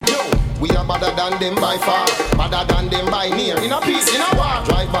We are better than them by far, better than them by near. In a peace, in a war,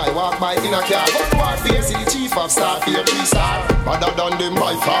 drive by, walk by, in a car. Gun warfare, see the chief of staff here, 3-star. Better than them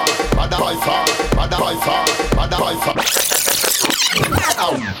by far, better by far, better by far, better by far.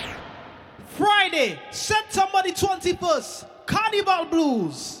 Friday, September the 21st, Carnival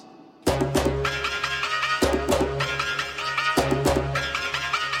Blues.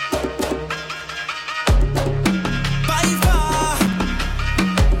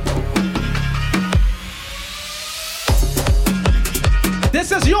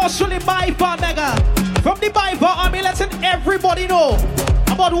 This is yours truly, By Far Mega. From the By Far Army, letting everybody know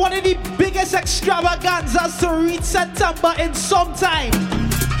about one of the biggest extravaganzas to reach September in some time.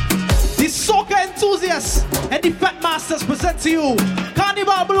 The soca enthusiasts and the Fat Masters present to you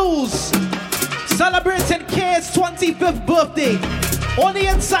Carnival Blues, celebrating K's 25th birthday on the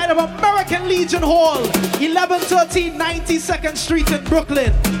inside of American Legion Hall, 1113 92nd Street in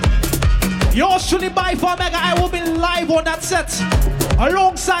Brooklyn. Yours truly, By Far Mega. I will be live on that set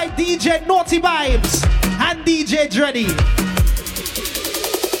alongside DJ Naughty Vibes and DJ Dreddy.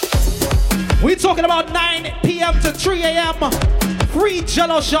 We're talking about 9 p.m. to 3 a.m. Free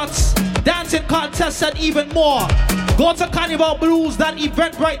jello shots, dancing contests, and even more. Go to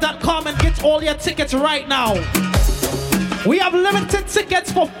carnivalblues.eventbrite.com and get all your tickets right now. We have limited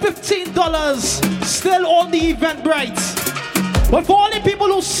tickets for $15 still on the Eventbrite. But for all the people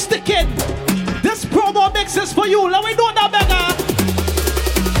who stick in, this promo mix is for you. Let me know that, Mega.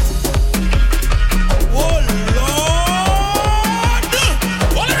 Oh, Lord.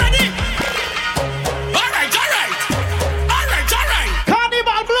 All ready? All right.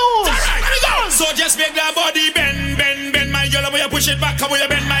 Carnival Blues. All right, here we go. So just make that body bend, my girl. How you push it back? How you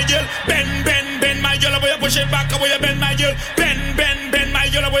bend, my girl? Bend, my girl. How you push it back? How you bend, my girl? Bend, my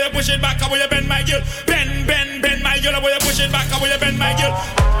girl. How you push it back? How you bend, my girl? Bend, my girl. How you push it back? How you bend, my girl?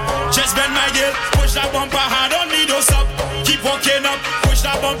 Just bend, my girl. Push that bumper hard on me, don't stop. Keep walking up. Push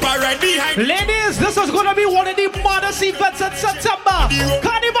that bumper right behind. Ladies, this is gonna be one of the modest events in September.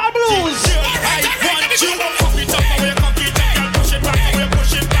 Carnival Blues. I want you. Cock it up, how you cock it up, girl. Push it back, how you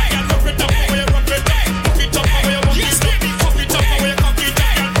push it back, girl. Rough it up, how you rough it up. Cock it up, how you walk it up. Cock it up, how you cock it up,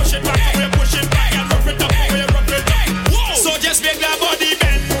 girl. Push it back, how you push it back, girl. Rough it up, how you rough it up. So just make that body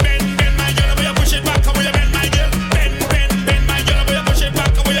bend, my girl. How you push it back, how you bend, my girl. Bend, my girl. How you push it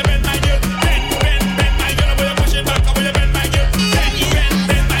back, how you bend, my girl. Bend, my girl. How you push it back, how you bend, my girl.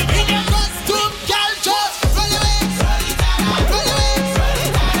 Bend, my girl. Costume, girl, just run away.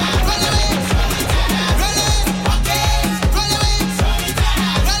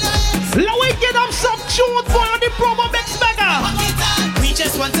 Let me get up some tune for the promo mix, Mega. We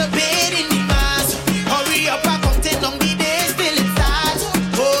just want to bid in the mass. Hurry up, I'm counting down the days till it starts.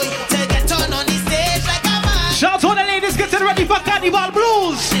 Boy, to get on the stage like a man. Shout out to the ladies getting ready for Carnival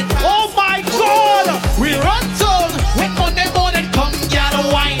Blues. Oh my God, we run town. When Monday morning come,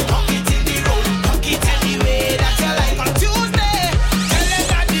 girl, wine. Cock it in the road, cock it anyway that you like. On Tuesday, tell them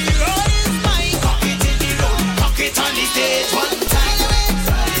that the road is mine. Cock it in the road, cock it on the stage one time.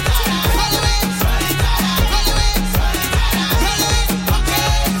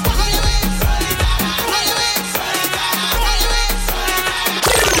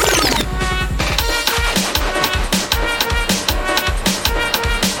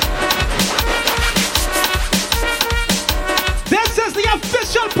 This is the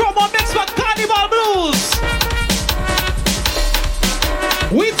official promo mix for Carnival Blues.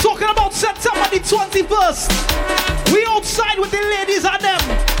 We talking about September the 21st. We outside with the ladies and them.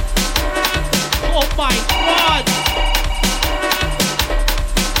 Oh my God.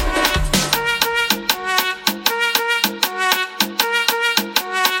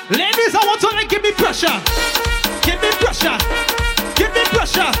 Ladies, I want you to give me pressure. Give me pressure. Give me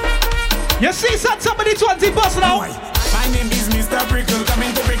pressure. You see September the 21st now? My name is Mr. Brickle,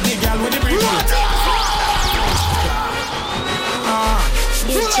 coming to break the girl with the brickle.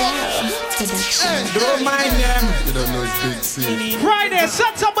 Don't mind them. You don't know it's Big C. Friday,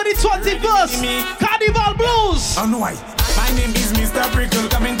 September the 21st, Carnival Blues. Oh no, why? My name is Mr. Brickle,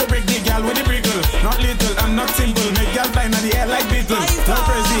 coming to break the girl with the brickle. Not little, I'm not simple. Make girl fly in the air like beetle. Not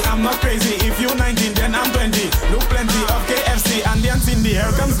crazy, I'm not crazy. If you're 19, then I'm 20. Look plenty of KFC and dance in the here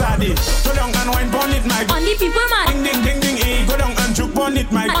comes daddy. Go down and wine on it, my. On the people, man. Ding ding ding ding e. Go down and choke on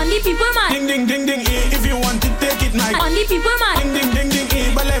it, my. On the people, man. Ding ding ding ding e. If you want it, take it, my. On the people, man. Ding ding ding ding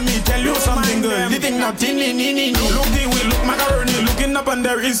e. But let me tell you something, girl. The thing not in. Look the way, look macaroni. Looking up and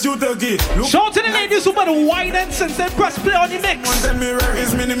there is you turkey. Shout to the ladies who been whining since they press play on the mix. Tell me where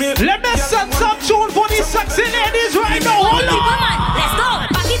is minimum. Let me send some tune for these sexy ladies right now. Hold People, on. man. Let's go.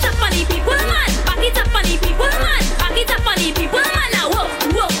 Back it up on the people, man. Back it up on the people, man. Back it up on the people, man. Now, whoa.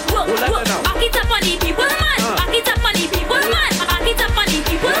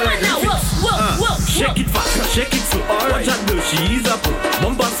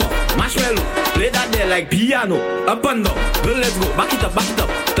 like piano. Up and down, well, let's go. Back it up,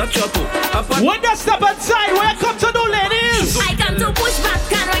 touch your toe. Up and when you step inside, where you come to do, ladies? I come to push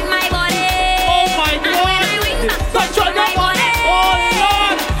back and wing my body. Oh my And when God! I wing back, Touch on your body! Oh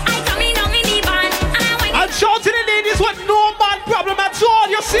Lord! I come in down in the van and I wing. I'm shouting to the ladies with no man problem at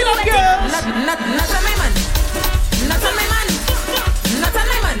all. You see them girls? Not on my man. Not on my man. Not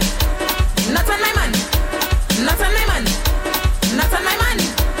on my man. Not on my man. Not on my man. Not on my man.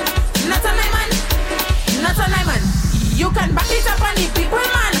 Not on my man. Not on my man. You can back it up on the people,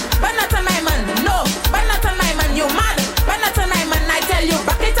 man, but not on my man. No, but not on my man. You mad, but not on my man. I tell you,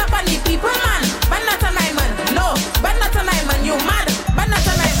 back it up on the people, man, but not on my man. No, but not on my man. You mad, but not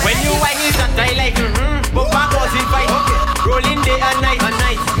on my man. When you whine is that I like but back was it fine. Rolling day and night.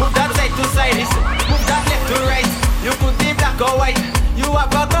 Move that side to side. Move that left to right. You could be black or white. You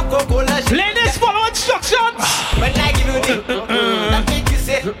have a Coca-Cola. Ladies, follow instructions. When I give you the that make you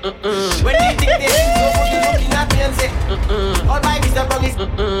say when you think they think so you looking at me and say all my Mr. Promise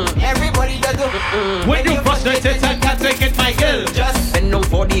everybody does do When you frustrated and can't take it, my girl, just bend down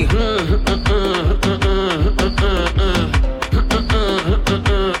for the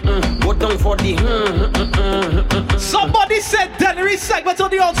go down for the somebody said Dennery segment on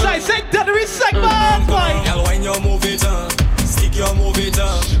the outside. Say Dennery segment, boy. Girl, when you move it stick your move it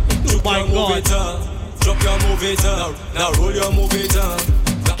drop my your move God. it drop your move it now roll your move it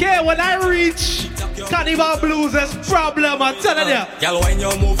Okay, when I reach Carnival Blues, there's problem, I'm telling you. Girl, when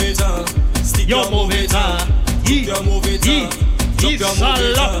you move it stick Yo, your move it drop your move it drop your move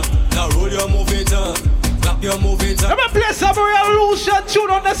it now roll your move it clap your move it Let me play some revolution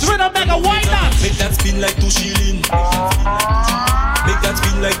tune on this rhythm, nigga. Why not? make that spin like 2 shilling make that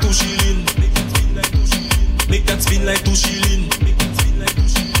spin like 2 shilling make that spin like 2 shilling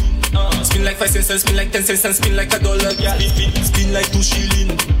spin like 5 cents and spin like 10 cents and spin like $1. Yeah, spin like 2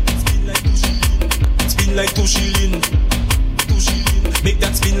 shilling. Spin like 2 shilling. 2 shilling. Make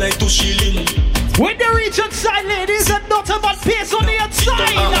that spin like 2 shilling. When they reach inside, ladies, and nothing but pace on the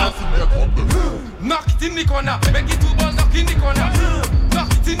outside. Knock it in the corner, make it 2 balls knock in the corner.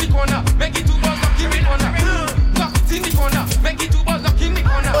 Knock it in the corner, make it 2 balls knock in the corner. Knock it in the corner, make it 2 balls knock in the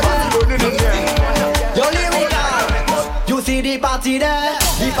corner. Yo, you see the party there,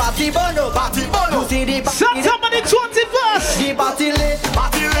 the party bono. You see the party September the 21st. the party lit, the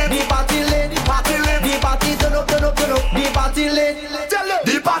party lit, the party turn up, the party lit,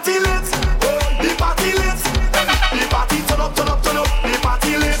 The party lit, the party lit, the party turn up, the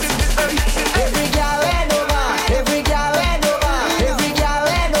party lit. every girl and over, every girl and over, every girl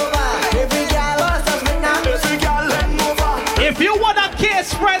and over, every girl wants to swing now. Every girl and over. If you want a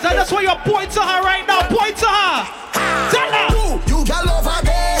case present, that's why you point to her right now. Point to her. Tell her. You girl over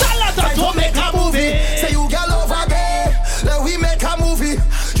there. Tell her that Don't make a movie. Say you girl over there. Let we make a movie.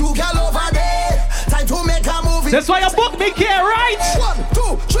 You girl over there. Time to make a movie. That's why you book me here, right? 1,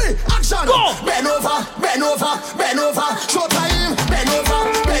 2, 3, action. Go. Bend over, bend over, bend over. Show time. Bend over,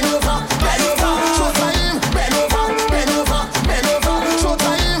 bend over, bend over. Show time. Bend over, bend over, bend over. Show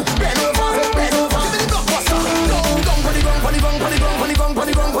time. Bend over, bend over. Give me the blockbuster. Gong, pony gong, pony gong, pony gong, pony gong,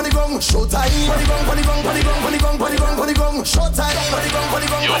 pony gong, pony gong. Show time. Pony gong, pony gong, pony gong, pony gong, pony gong, pony gong. Show time. Pony gong, pony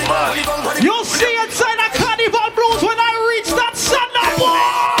gong, pony gong, pony gong, pony gong. You'll see inside a Carnival Blues when I reach that Sunday, boy.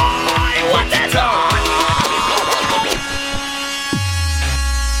 What the hell?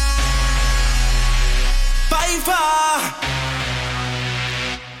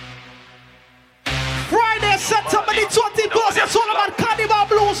 Friday, September the 21st, it's all about Carnival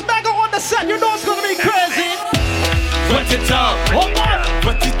Blues. Mega on the set, you know it's gonna be crazy. Wet it up, Oh man,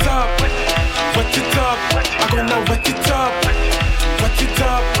 wet it up, wet it up. I'm gonna wet it up, wet it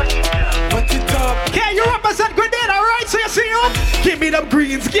up, wet it up. can you represent Grenada, right? So you see you? Give me them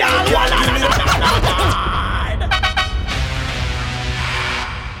greens, girl.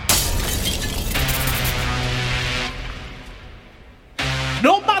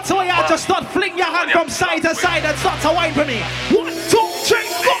 No matter what, you just start fling your hand from side to side and start to wine for me. 1, 2, 3,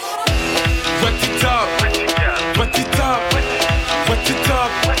 go. Wet it up, wet it up, wet it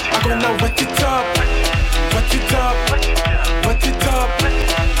up. I'm gonna wet it up, wet it up, wet it up,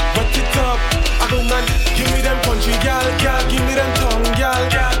 wet it up. I'm gonna give me them country gal, give me them tongue gal,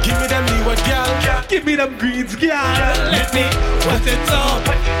 give me them leeward gal. Give me them greens, girl. Let me wet it up,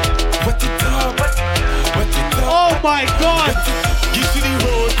 wet it up, wet it up. Oh my God. Give she the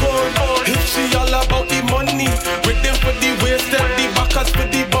road code. If she all about the money, with them for the waist and the backers for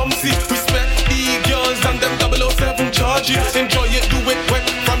the bumsy. Respect the girls and them 007 charges. Enjoy it, do it wet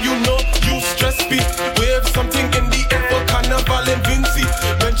from you know you stress me. Wave something in the air for Carnival and Vincy.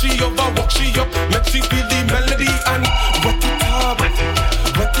 When she over, walk she up, make she feel the melody and wet it up, wet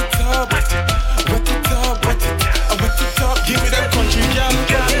it up, wet it up.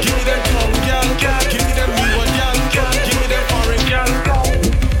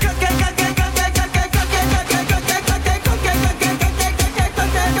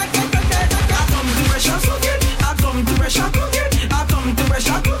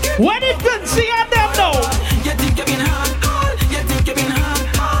 When it been see on them now. You think you've been hard, you think you've been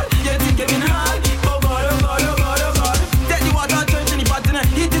hard, you think you've been hard. Oh God, oh God, oh God, oh God. Take the water, turn to the pot,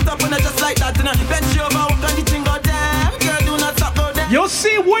 heat it up and just like that. Bend you over, walk on the thing, go down. Girl, do not stop, go down. You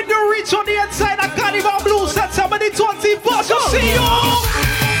see when you reach on the inside of Carnival Blues, that's somebody 21st. You see you.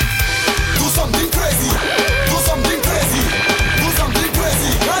 Do something crazy. Do something crazy. Do something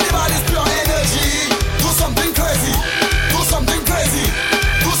crazy. Carnival is pure energy. Do something crazy. Do something crazy.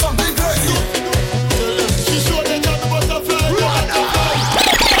 Do something crazy. She showed them how to butterfly.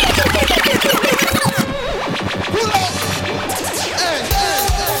 Pull up.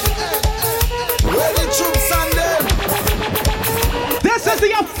 Where the troops and them? This is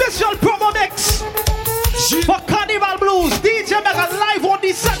the official promo mix for Carnival Blues. DJ Mega live on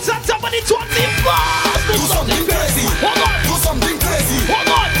the set. Somebody 21st. Do something crazy. Hold on. Do something crazy. Hold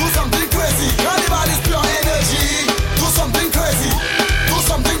on. Do something crazy. Carnival is pure energy. Do something crazy. Do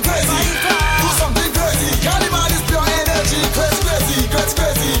something crazy. Do something crazy. Carnival is pure energy. Crazy, crazy, crazy,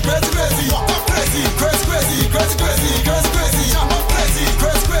 crazy, crazy, crazy, crazy, crazy, crazy, crazy, crazy, crazy, jump up crazy,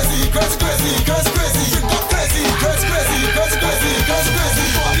 crazy, crazy, crazy, crazy, crazy, crazy, drink up crazy, crazy, crazy, crazy, crazy, crazy, crazy,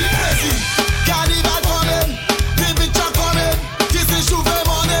 body crazy. Carnival coming, big picture coming. This is Juve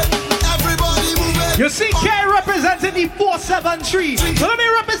morning. Everybody moving. You see K representing the 473. So let me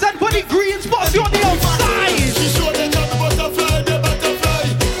represent for the Greens boss you on the outside. She showed them how to butterfly, the butterfly.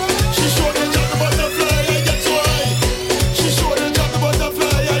 She showed them how to butterfly, I get so high. She showed them how to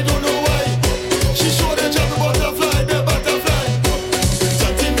butterfly, I don't know why. She showed them how to butterfly, the butterfly.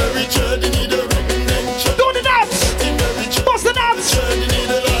 Chatting very chill, they need a ring and then chill. Do the dance. Chatting very chill, Bust the dance. they need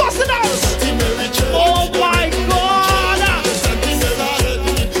a line. Bust the dance. Chatting very chill, Oh my God. chatting very chill, they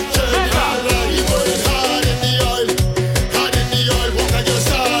need chill. You going hard in the oil, walk like you're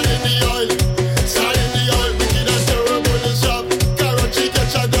sad in the oil. Sad in the oil, wicked and terrible in shop. Carrot, she get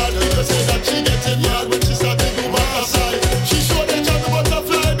shot down, people say that she getting mad when she start to do butterfly. She showed them how to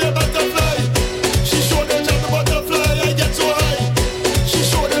butterfly, the butterfly. She showed them how to butterfly, I get so high. She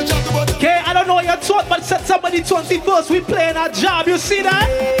showed them how to butterfly. Okay, I don't know what you're taught, but said somebody 21st, we playing our job. You see that?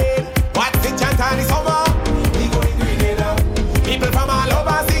 What the chant and it's over? We going Grenada. People from all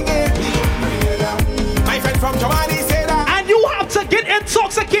over singing. We going Grenada. My friend from Germany say that. And you have to get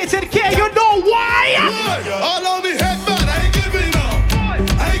intoxicated, K. You know why? All on me head, man, I ain't giving up.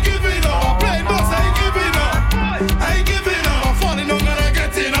 I ain't giving up. Playing boss, I ain't giving up. I ain't giving up. I'm falling on and I'm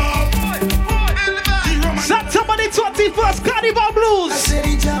getting up. Said somebody 21st, Carnival Blues.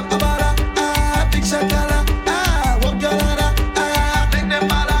 City jump about a big shakala, walk your ladder, make them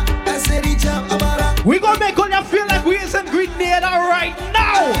bala. I said he jump about We gonna make all you feel like we is in Grenada right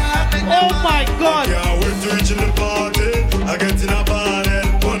now. Oh my God. Can't wait to reach in the party. I get in a party.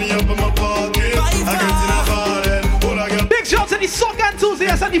 Money up in my pocket. I get in a party. All I got Big shout to the soccer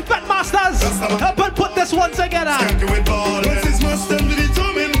enthusiasts and the Fat Masters. Help and put this one together. with ball. What's this must them to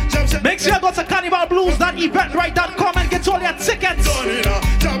determine? Jump shot. Make sure you go to carnivalblues.eventbrite.com and get all your tickets.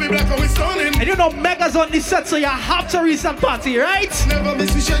 Jabby black and we stunning. And you know Mega's on the set, so you have to reach some party, right? Never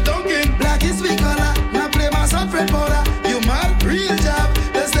miss we shit dunking. black is we color. Now play my son Fred Powder. You mad? Real job.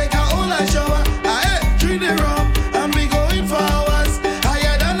 Let's take a whole and shower. I drink the rum and we going for hours.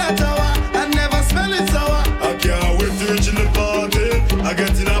 Higher than a tower and never smell it sour. I can't wait to reach in the party. I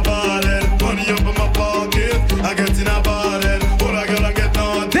get in a party. Money up in my pocket. I get in a party. All I gotta get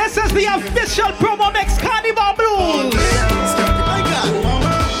on. This is the official promo mix, Carnival Blues. My God,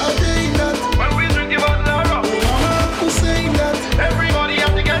 mama, how they that? When we drink about the rock, Mama, who saying that? everybody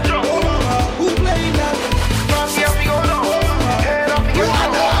have to get drunk. Oh mama, who playing that? Party have to go down. Head up to get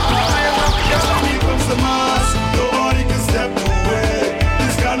drunk. Here comes the mass. Nobody can step away.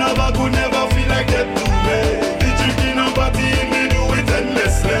 This carnival could never feel like that to me. The drinking and partying, we do it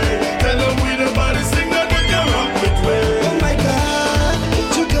endlessly. Tell them we the baddest thing that we can rock with. Oh my God,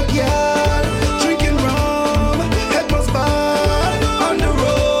 took a girl, drinking rum, head was bad on the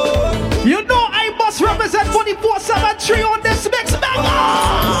road. You know I must represent 24/7 on this mix,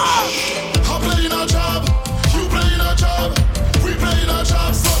 Mega. I'm playing our job, you playing our job, we playing our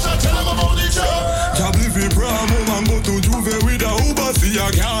job, so just tell them about the job. Tabli Bram, man go to Juve with a Uber. See a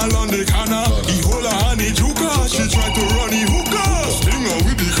girl on the corner, he hold her hand, he juke her. She try to run the hookah, sting her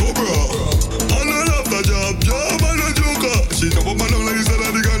with the cobra. And I love the job and a joker. She top up my down like this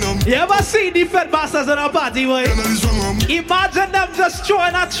and the gun. You ever seen the Fed Masters in a party, boy? And the strong arm. Imagine them just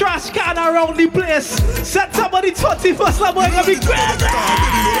throwing a trash can around the place. Set somebody 21st, like boy, gonna be crazy.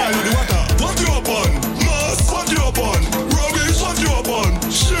 What you up on? Mass, what you up on? Rubbish, what you up on?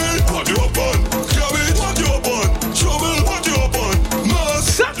 Shit, what you up on? Cabbage, what you up on? Trouble, what you up on? Mass.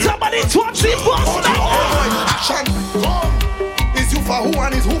 Set somebody 21st, Mega. Action, come. Is you for who? who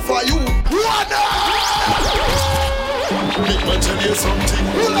and it's who for you. Run! Make me tell you something.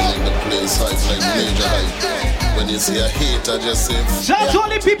 Like the place size like major height. When you see a hater, just say. Shout to all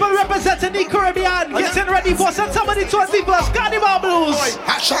the people representing the Caribbean, getting ready for September the 21st Carnival Blues. Boy,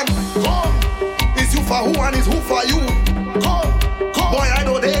 action, come. It's you for who and it's who for you. Come. Boy, I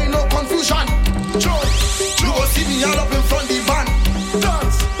know there ain't no confusion. Joy, you go see me all up in front the van.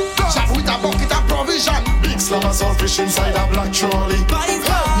 Dance. Shop with a bucket of provision. Big slammer fish inside a black trolley.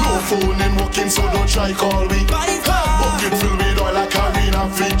 No phone in working, so don't try call me. Bucket filled with oil like arena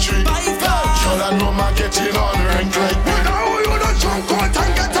victory. Sure that no man getting on rank like me. Now you don't jump out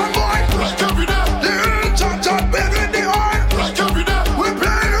and get on boy. Like every day. The real chop big in the oil. Like every day. We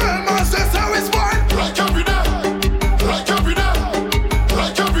play real masters how it's born. Like every day. Like every day.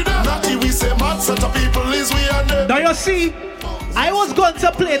 Like every day. Natty we say mad set of people is we and them. Now you see, I was going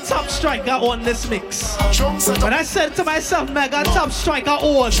to play Top Striker on this mix. But I said to myself, Mega, Top Striker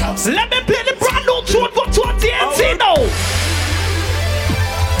on. Let me play the brand new tune for 2018 now.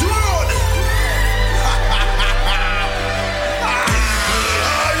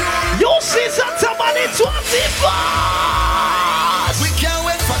 You see September the 21st. We can't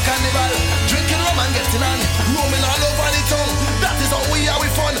wait for Carnival. Drinking rum and getting on. Roaming all over the town. That is how we are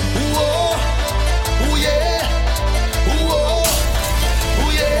with fun. Whoa. Oh yeah. Whoa.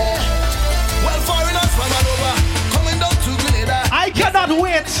 Oh yeah. Well, foreigners from all over. Coming down to Grenada. I cannot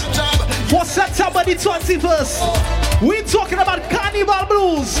wait for September the 21st. We're talking about Carnival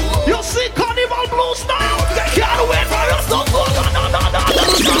Blues. You see Carnival Blues now? They can't wait for us to go.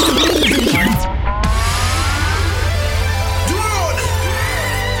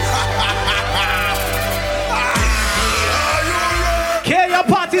 Can your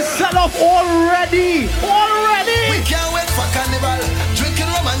party sell off already? Already? We can't wait for Carnival. Drinking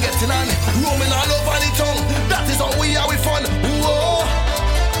rum and getting on. Roaming all over the town. That is how we are with fun. Whoa.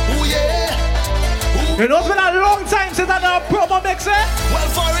 Oh yeah. You know it's been a long time since I done a promo mix, eh? Well,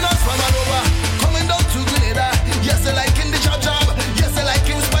 foreigners from all over. Coming down to Grenada. Yes, they like in the job. Yes, they like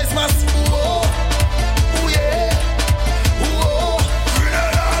in Spice Mass. Whoa. Oh yeah. Whoa.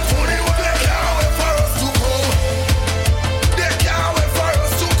 Grenada and Tony, well, they can't wait for us to come. They can't wait for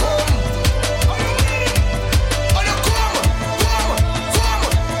us to come. Oh, you come.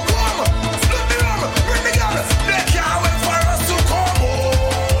 Split the rum. Bring the girls. They can't wait for us to come. Oh,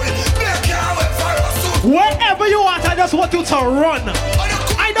 they can't wait for us to come. Wherever you are, I just want you to run.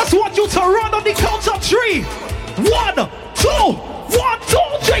 I just want you to run on the count of 3. 1, 2, 1, 2,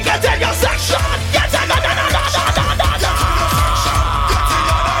 3. Get in your section. Get in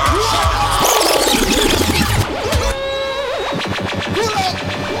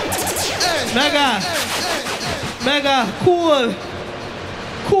Mega, cool.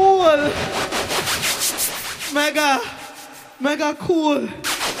 Mega, cool.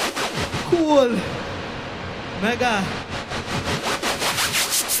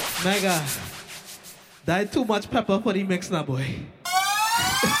 Mega, that too much pepper for the mix now, boy.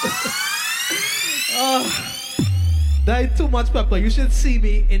 That too much pepper. You should see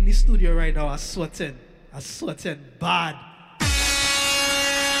me in the studio right now. I'm sweating bad.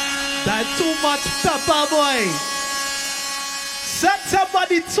 That too much pepper, boy. September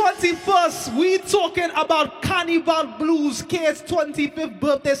the 21st, we talking about Carnival Blues, K's 25th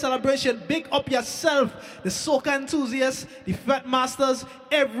birthday celebration. Big up yourself, the soca enthusiasts, the Fat Masters,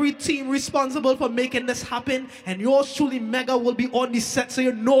 every team responsible for making this happen. And yours truly, Mega, will be on the set so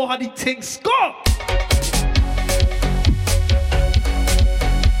you know how the things go.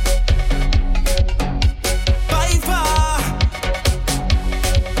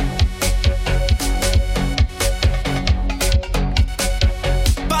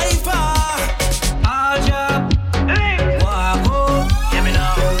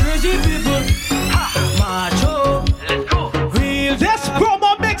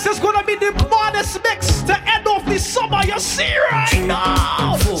 Mix to end off the summer, you see right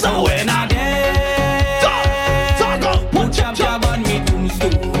now. So when I get put jab on me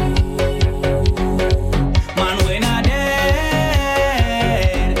tombstone. Man, when I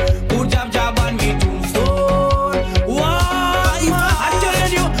dead, put jab on me tombstone. Why? I'm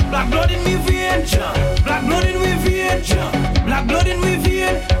telling you, black blood in me vein, black blood in me vein, black blood in me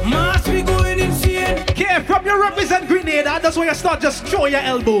vein. Must be going insane. Okay, from your represent Grenada, that's where you start. Just throw your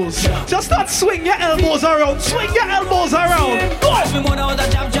elbows. Just start swing your elbows around. Swing your elbows around. Go. My mother was a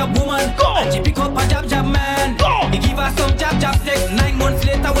jab woman. Go. And she pick up a jab man. Go. He give her some jab sex. 9 months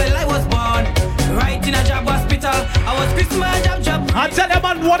later, well I was born. Right in a jab hospital. I was Christmas jab. I tell you,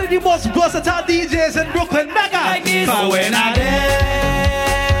 man, one of the most versatile DJs in Brooklyn, Mega. Like this. But when I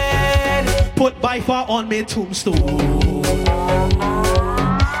dead, put by by far on my tombstone.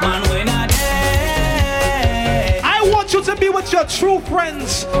 Man, when I dead, I want you to be with your true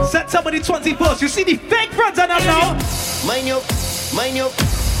friends. September the 21st. You see the fake friends are not now. Mind your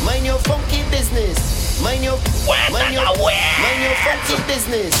funky business. Mind your funky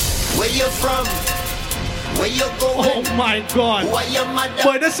business. Where you from? Where you going? Oh my God. Why your mother?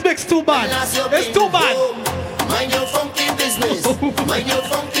 Boy, this mix too bad. It's too bad. Mind your funky business. Mind your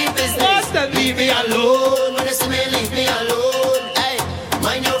funky business. Master, Leave me alone. When you see me, leave me alone. Hey,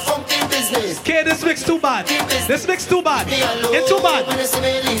 mind your funky business. Okay, this mix too bad. This mix too bad. Leave me alone. It's too bad. When you see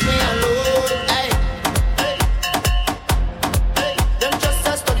me, leave me alone. Hey, them just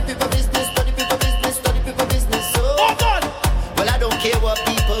a study people business, study people business, study people business. So, Oh God. well, I don't care what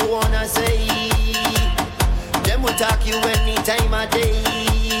people wanna say. Them will talk you any time of day.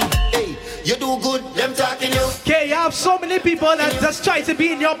 Hey, you do good, them talking you. Okay, you have so many people that just try to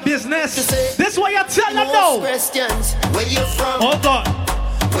be in your business. This way you tell them Most no. questions. Where you from? Oh God.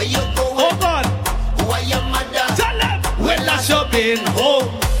 Where you going? Oh God. Who are your mother? Tell them. When last you been home.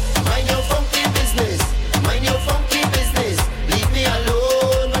 Mind your funky business. Mind your funky business. Leave me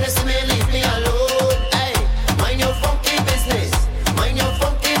alone. When you see me, leave me alone. Hey, mind your funky business. Mind your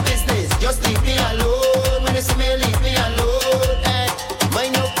funky business. Just leave me alone. When you see me, leave me alone. Hey,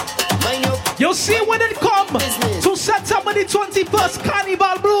 mind your. You see when it come to September the 21st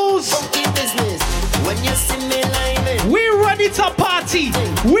Carnival Blues. Funky business. When you see me living. We ready to party.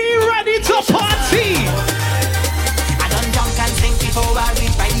 We ready to party. I done drunk and think before I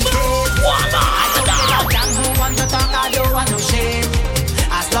reach by the gate. I don't give a damn who want to talk, I don't want no shame.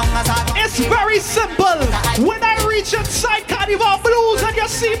 As long as I got It's very simple. When I reach inside Carnival Blues and you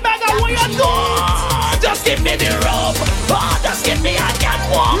see Mega, what you do? Just give me the rope. Oh, just give me a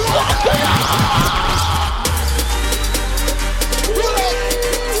catwalk.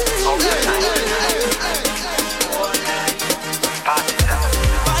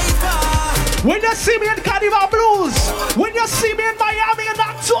 When you see me in Carnival Blues, when you see me in Miami in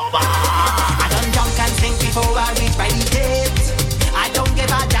October. I done drunk and think before I reach by the gate. I don't give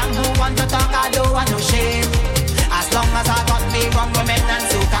a damn who want to talk, I don't want no shame. As long as I got me wrong women and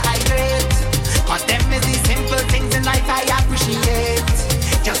soca I great. Cause them is the simple things in life I appreciate.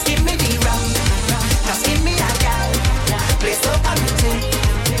 Just give me the rum, just give me a gal. Play soca music,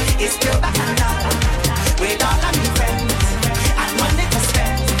 it's pure bacchanal. With all of me friends, and money to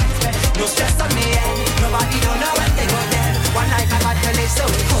spend. No stress on me head, nobody don't know when they go dead. One night I got to live so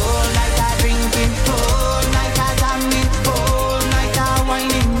whole night I drinking, whole night I jamming, whole night I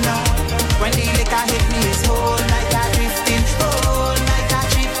whining now. When the liquor hit me, it's whole night I drifting, whole night I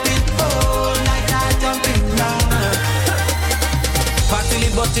tripping, whole night I jumping now.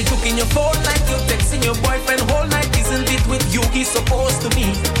 partying but you took in your phone like you're texting your boyfriend whole night. Isn't it with you he's supposed to be?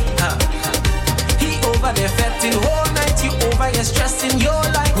 He over there fetting whole night. You over here stressing your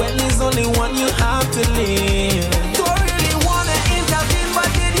life when there's only one you have to live. Don't really wanna intervene, but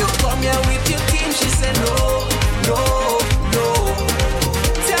did you come here with your team? She said no, no, no.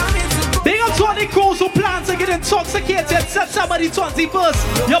 Tell me to go. Big up to all the crews who plan to get intoxicated September the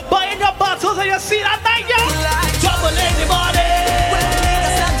 21st. You're buying your bottles and you see that night, yo. Trouble anybody. When the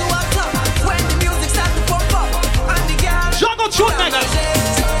niggas start to act up, when the music starts to pump up, and the girls Juggle truth, nigga.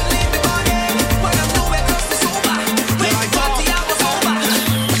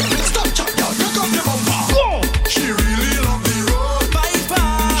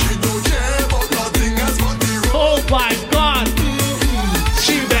 My God,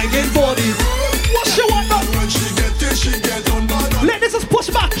 she begging for this. What she want now? When she get there, she get on bad. Ladies, just push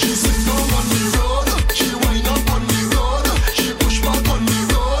back. She sit down on the road, she wind up on the road, she push back on the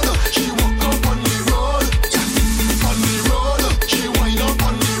road, she walk up on the road, on the road, she wind up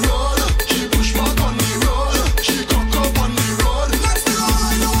on the road, she push back on the road, she cock up on the road. That's the all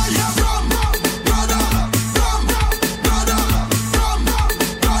I know I hear from brother, from brother, from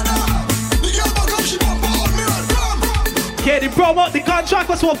brother. The girl back up, she bump on me right from. Okay, the promo, the contract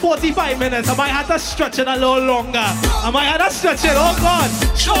was for 45 minutes. I might have to stretch it a little longer. I might have to stretch it. Oh God,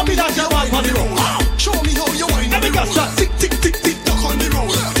 show me that you want on the road. Show me how you wind Let on me the go, road. son. Tick, tick, tick, tick, tock on the road.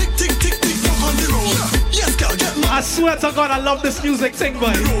 Tick, tick, tick, tick, tock on the road. Yes, girl, get mad. I swear to God, I love this music thing,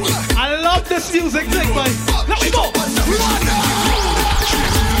 boy. I love this music thing, boy. Let me go. She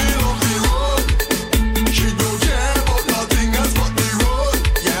really love the road. She don't care about nothing else but the road.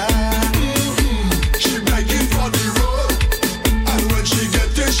 Yeah. She begging for the road. And when she get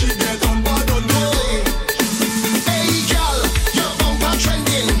there, she get on bad on the road. Hey, girl, your bumper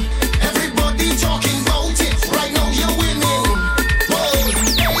trending. Everybody talking about it. Right now you're winning. Whoa.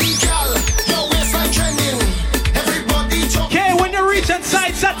 Hey, girl, your waistline trending. Everybody talking. Okay, when you reach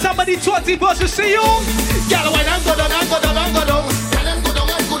inside September the 21st, to see you. Girl, why don't go down and go down and go down? Tell them go down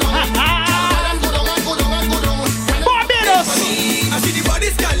and go down and go down. Tell them go down and go down and go down. Barbados. I see the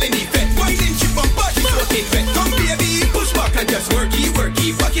body's girl in the vet. Winding chip on body, floating vet. Come baby, push back and just worky,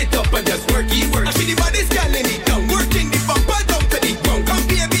 worky. Fuck it up and just worky, worky. I see the body's girl in it down, working the bumper down to the ground. Come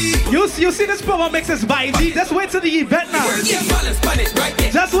baby. You see this promo mix is vibey. Just wait till the event now. Yeah, balance pan it right there.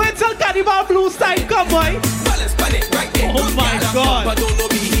 Just wait till Carnival Blues time come, boy. Balance pan it right there. Oh my God. But don't know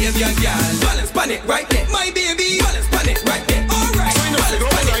behavior, girl. Balance pan it right there. My baby. Balance pan it right there. Alright. Balance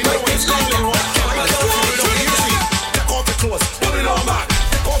pan it right there. Take off your clothes, put it on back.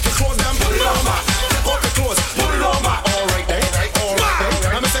 Take off your clothes, then put it on back. Take off your clothes, put it on back. Alright then, alright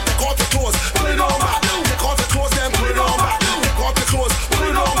then. I'ma say take off your clothes, put it on back. Take off your clothes, then put it on back. Take off your clothes, put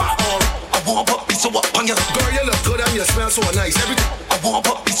it on back. Alright. I want to be so up on you. Girl, you look good and you smell so nice. Everything. I want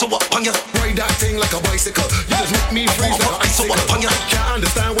to be so up on you. Ride that thing like a bicycle. You just make me freeze like an icicle. Can't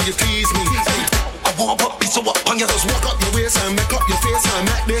understand when you tease me. I want to be so up on you. Just walk up your waist and make up your face and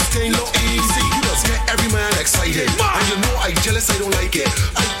make this thing look easy. You just get every man excited. And you know I jealous, I don't like it.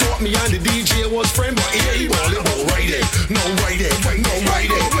 I thought me and the DJ was friend, but here he all about riding. No riding, no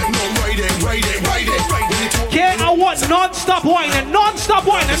riding, no riding, riding, riding. Okay, I want non-stop whining, non-stop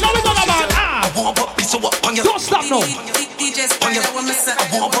whining. Now we talk about I want to be so up on you. Don't stop now.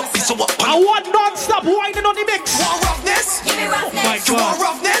 I want non-stop whining on the mix. You want roughness? Give me roughness. My You want God.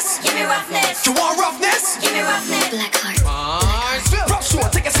 roughness? Give me roughness. You want roughness? Give me roughness. Black heart. Rough sure,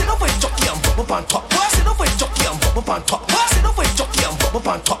 take a sit over and jockey and bubble on top. Sit over and jockey and bubble on top. Sit over and jockey and bubble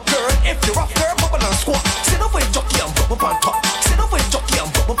on top. Girl, if you're rough, girl, bubble and squat. Sit over and jockey and bubble on top. Sit over and jockey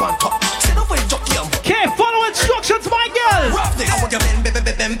and bubble on top. Sit over and jockey and bubble. Okay, follow instructions, my girl. Roughness. I want you bend, bend, bend,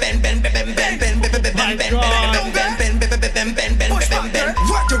 bend, bend, bend, bend, bend, bend, bend, bend, bend, bend, bend,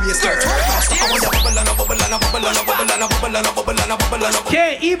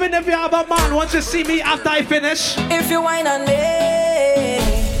 Okay, even if you have a man, won't you see me after I finish? If you whine on me,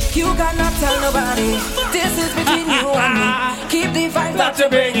 you cannot tell nobody. This is between you and me. Keep the vibes that you're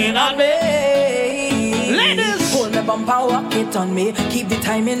bringing on me. Ladies, hold me bumper, walk it on me. Keep the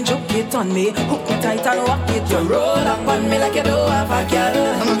timing, joke it on me. Hook me tight and walk it. You roll up on me like you don't have a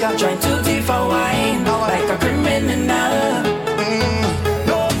girl. Trying to deep for wine, like a criminal.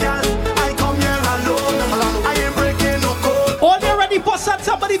 For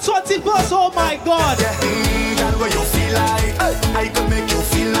somebody 21st, oh my God. Girl, where you feel like I could make you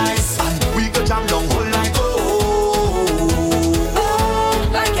feel nice, and we could jam long whole night. Oh,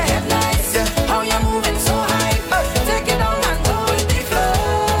 like your head nice. Yeah. How you moving so high? Take it down and go with the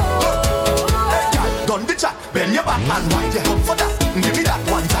flow. Girl, done the chat, bend your back and wind your up for that. Give me that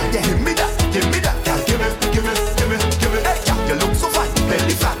one time, yeah, give me that, girl, give me. Hey, girl, you look so fine,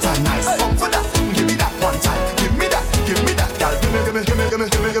 belly flat and nice. Up for that, give me that one time, give me that, girl, give me.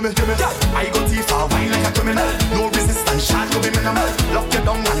 I go too far, wine like a criminal. No resistance, shot go be minimal. Lock you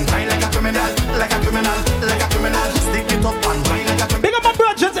down and grind like a criminal. Stick it up and wine like a criminal. Big up my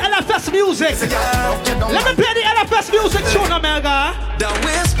brothers, LFS Music. Let me play the LFS Music show now, mega. The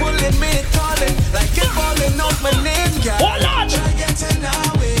wind's pulling me, calling, like it falling off my name, girl. Hold on. Try getting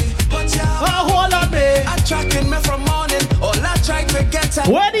away, but hold on, me. Attracting me from morning. All I tried to get at.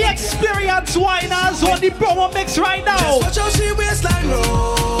 Where the experience whiners on the promo mix right now? Just watch how she waistline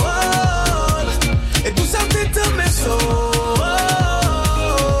roll. It do something to me soul.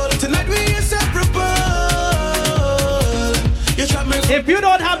 Tonight we inseparable. You trap me. If you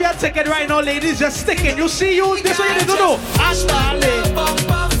don't have your ticket right now, ladies, just stick it. You see you, this is what you need to do. Andale.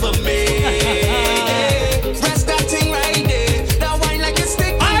 Bumper for me. Press that thing right there. That wine like it's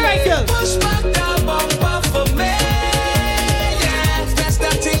sticky. All right, girl. Push back that bumper for me. Yeah, press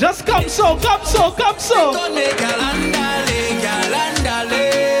that thing. Just come so. Go make andale.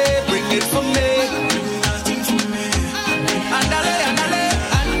 Bring it for me.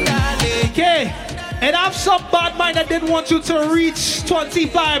 Okay, and I have some bad mind that didn't want you to reach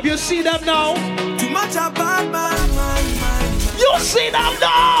 25. You see them now? Too much of bad man. You see them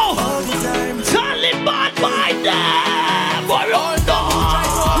now? All the time. Tell it bad mind them. For all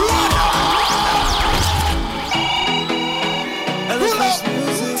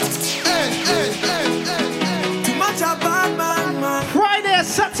Too much of bad man. Friday,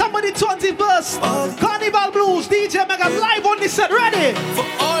 September the 21st. Carnival Blues, DJ Mega live on the set. Ready? For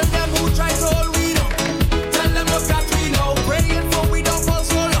all them who try to hold we down, tell them look at we now. Praying for we don't fall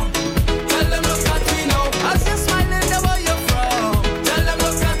so long. Tell them look at we now. As you're smiling, where you're from. Tell them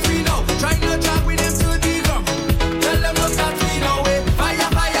look at we now. Try not drag with them to the ground. Tell them look at we now.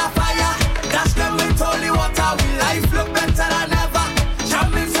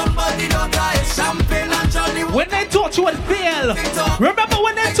 you would fail. Remember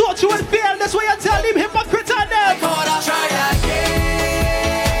when they taught you would fail? That's why you tell them hypocrite on them. Try again.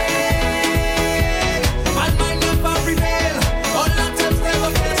 Bad mind never prevail. All attempts never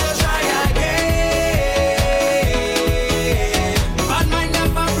fail. So try again. Bad mind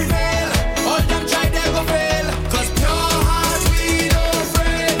never prevail. All them try they go fail. 'Cause pure heart we don't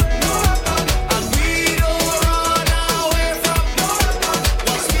afraid. And we don't run away from.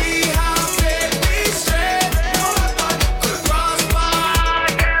 Once we have faith we straight. 'Cause prosper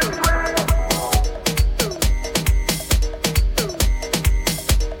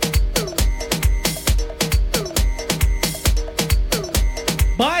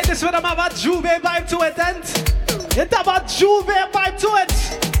Boy, this one have a Juve vibe to it, and it have a Juve vibe to it.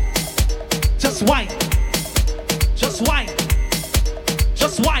 Just wine. Just wine.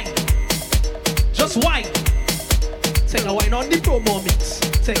 Just wine. Just wine. Take a wine on the promo mix.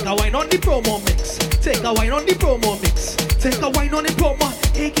 Take a wine on the promo mix. Take a wine on the promo mix. Take a wine on the promo.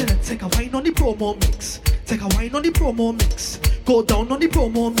 Hey, girl, take a wine on the promo mix. Take a wine on the promo mix. Go down on the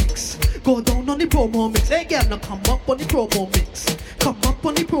promo mix. Go down on the promo mix. Hey, girl, now come up on the promo mix. Come up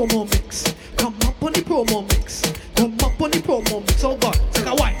on the promo mix. Come up on the promo mix. Come up on the promo mix. Oh God, take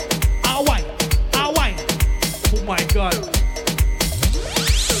a wine. A wine. A wine. Oh my God.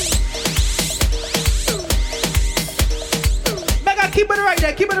 Mega, keep it right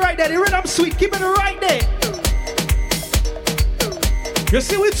there. Keep it right there. The rhythm sweet. Keep it right there. You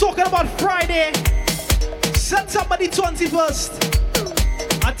see, we're talking about Friday, September the 21st.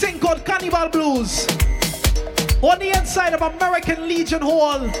 A thing called Carnival Blues. On the inside of American Legion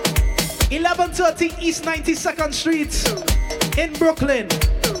Hall, 1130 East 92nd Street in Brooklyn.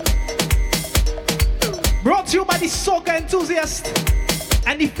 Brought to you by the Soca Enthusiast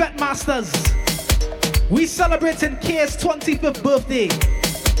and the Fat Masters. We celebrating K's 25th birthday.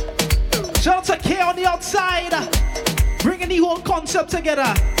 Shout out to K on the outside, bringing the whole concept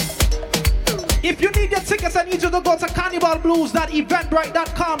together. If you need your tickets, I need you to go to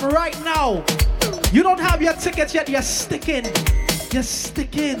carnivalblues.eventbrite.com right now. You don't have your tickets yet, you're sticking. You're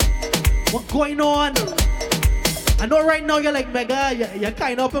sticking. What's going on? I know right now you're like, Mega, you're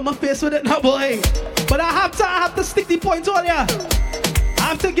kind of up in my face with it now, boy. But I have to stick the point on ya. I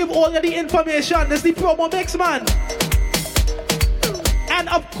have to give all you the information. This is the promo mix, man. And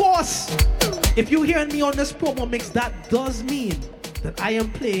of course, if you're hearing me on this promo mix, that does mean that I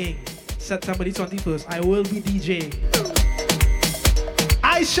am playing September the 21st. I will be DJing.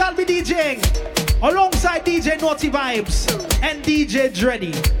 I shall be DJing alongside DJ Naughty Vibes and DJ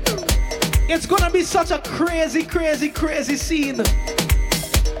Dreddy. It's gonna be such a crazy, crazy, crazy scene.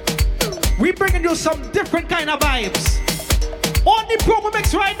 We bringing you some different kind of vibes. On the promo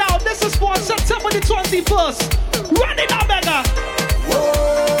mix right now, this is for September the 21st. Run it up, Mega!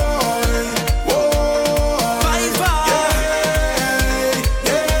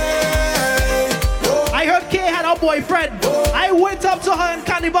 I heard Kay had a boyfriend. I went up to her in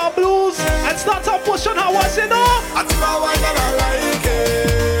Carnival Blues and started pushing her once, you know? I think I want that I like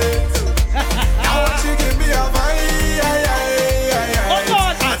it. Now what you give me a vibe. Oh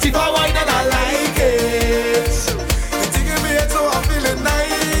God! I think I want that I like it. You taking me so I'm feeling nice.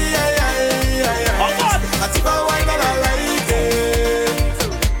 Oh God! I think I want that I like it.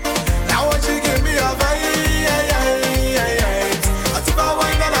 Now what you give me a vibe. I think I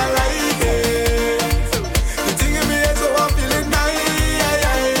want that I like it. You taking me so I'm feeling nice.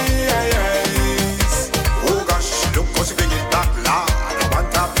 Oh gosh, look how she bring it back, Lord. I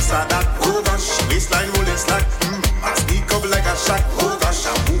want a piece of that. Oh gosh, waistline rolling slack. I sneak up like a shot. Oh gosh,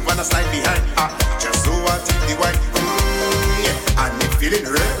 I move and I slide behind. Just so I take the wine. Yeah, and it feeling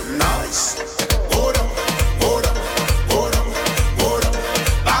real nice. Hold up, hold up, hold up, hold up,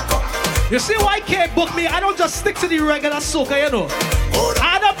 back up. You see why Kay book me? I don't just stick to the regular soca, you know.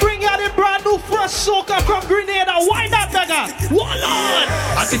 I don't bring out the brand new fresh soca from Grenada. Why not, Mega? One on!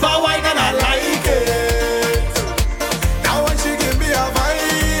 I see my wine and I like it. Now when she give me a vibe.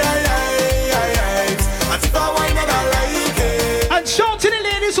 I see my wine and I like it. And shout to the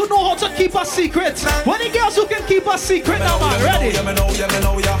ladies who know how to keep a secret. When the girls who can keep a secret now, man. Ready? Me know you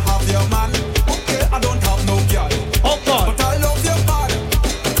have your man. Okay, I don't have no girl. Oh God. But I love your man.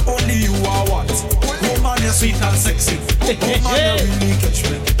 Only you are what? Woman, you're sweet and sexy. Woman, you really catch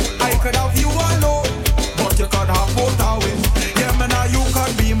me. I could have you alone, but you could have both away. Yeah, man, now you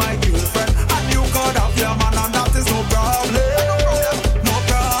could be my girlfriend, and you could have your man, and that is no problem. No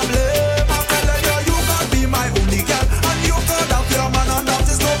problem. I'm telling you, you could be my only girl, and you could have your man, and that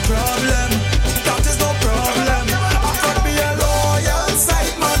is no problem. That is no problem. I could be a loyal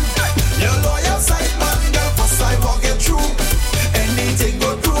side man. Your loyal side man, girl, first I walk it through. Anything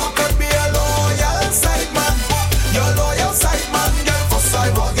go through, I could be a loyal side man. Your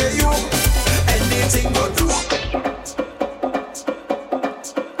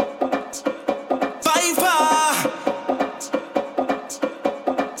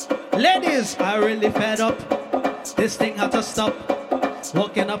really fed up. This thing had to stop.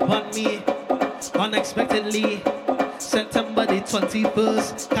 Walking up on me unexpectedly. September the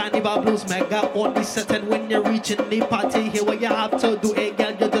 21st, Carnival Blues mega on the set. And when you're reaching the party, here what you have to do, hey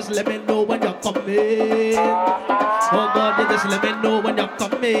girl, you just let me know when you're coming. Oh God, you just let me know when you're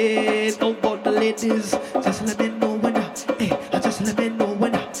coming. Oh God, the ladies, just let me know when you're, hey, just let me know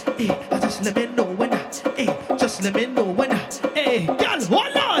when you're, hey, just let me know when you're, hey, just let me know when you're, hey, girl,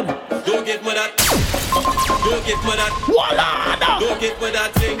 hold on. Don't get me that. Don't get me that. Hold on. Don't get me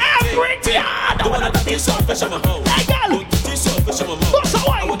that thing. Every day. Don't wanna be selfish on my house. Hey girl. Don't be selfish on my mouth. What's the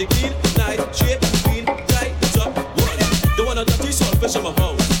way? I want the clean, nice, straight, clean, tight, top, one. Don't wanna be selfish on my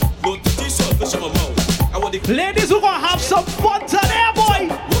house. Don't be selfish on my mouth. I want the ladies who gonna have some fun today, boy.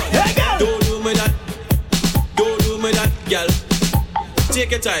 Hey girl. Don't do me that. Don't do me that, girl.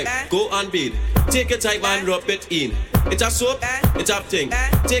 Take your time, go and bathe. Take your time and rub it in. It's a soap, it's a thing.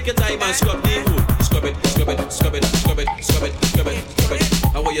 Take your time and scrub the hood. Scrub it, scrub it, scrub it, scrub it, scrub it, scrub it, scrub it.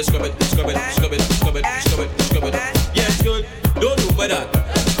 How will you scrub it, scrub it, scrub it, scrub it, scrub it, scrub it? Yeah, it's good. Don't do me that.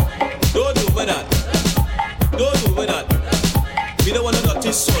 Don't do me that. Don't do me that. Me don't wanna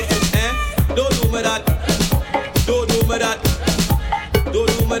dirty soul, eh? Don't do me that. Don't do me that. Don't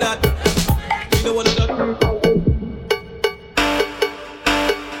do me that. Me don't wanna dirty soul.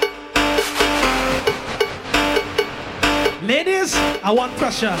 Ladies, I want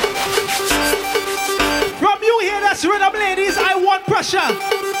pressure. From you here, that's rhythm, ladies. I want pressure. 1,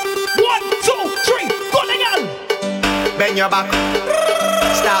 2, 3, go again. Bend your back,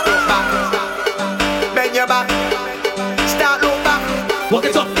 start look back. Bend your back, start look back. Walk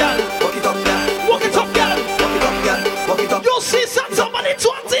it up, girl. Walk it up, girl. Walk it up, girl. Walk it up, girl. Walk it up. You see somebody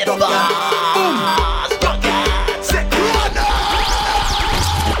 20 bars. Rock it. Set.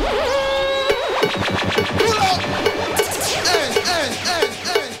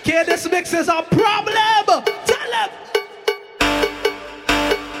 Okay, this mix is a problem. Tell them.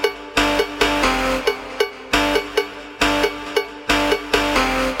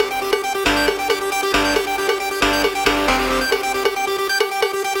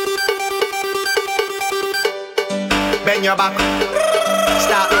 Bend your back,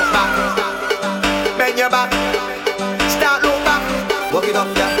 start look back. Bend your back, start look back. Walk it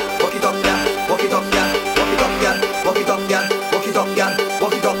up, girl. Walk it up, girl. Walk it up, girl. Walk it up, girl. Walk it up, girl. Walk it up, girl.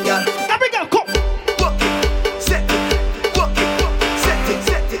 Walk it up, girl. Every girl, come. Walk it, set it, walk it, set it,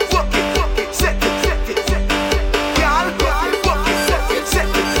 walk it, set it, set it. Girl, walk it, set it,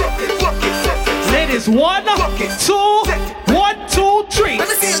 walk it, set it. Ladies, 1, 2, 1, 2, 3. Let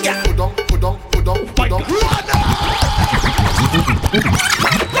me see you, girl. Put on. Fight. Roll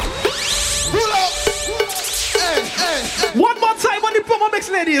up. One more time on the promo mix,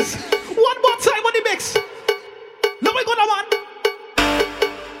 ladies. One more time on the mix. Now we gonna one.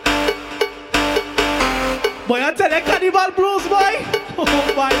 Boy, I tell you, Carnival Blues, boy. Oh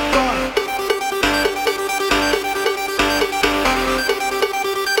my God.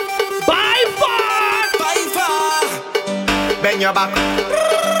 By far. Bend your back,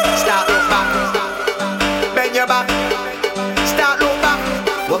 start look back. Bend your back, start look back.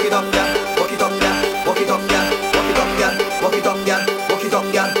 Walk it up, girl. Walk it up, girl. Walk it up, girl. Walk it up, girl. Walk it up, girl. Walk it up,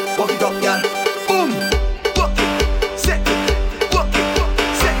 girl. Walk it up, girl. Boom. Walk it, set it. Walk it,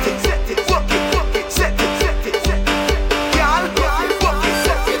 set it. Walk it, set it. Girl, walk it,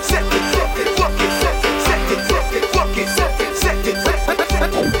 set it. Walk it, set it. Walk it, set it.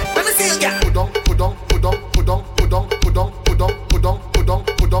 Let me see you, girl. Put on.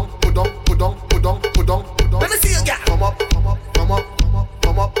 Let me see you, girl.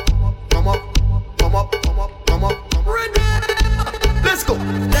 Come up. Ready? Let's go.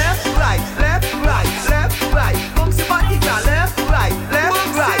 Left, right. Bounce your body, girl. Left, right.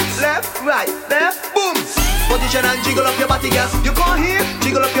 Boom. Position and jiggle up your body, girl. You go here,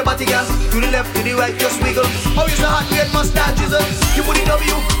 jiggle up your body, girl. To the left, to the right, just wiggle. Oh, you're so hot, weird mustache, jizzle. You put the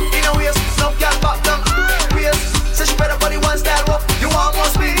W in a waist. Some girl back down, waist. Say she better body one style walk. You want more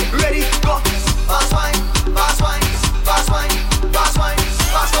speed? Ready? Go. Fast wine.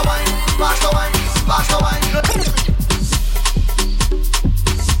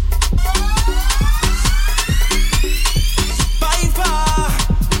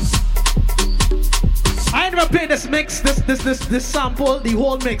 I ain't gonna play this mix, this sample, the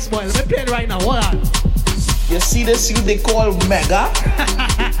whole mix, boy. Let me play it right now. Hold on. You see this you they call mega?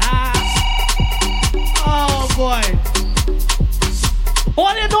 Oh boy.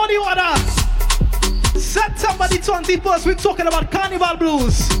 All you know the order. September the 21st, we're talking about Carnival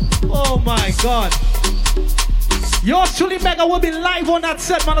Blues. Oh my God. Yours truly, Mega, will be live on that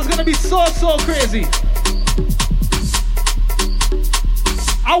set, man. It's gonna be so crazy.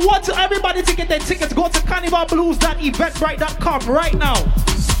 I want everybody to get their tickets. Go to carnivalblues.eventbrite.com right now.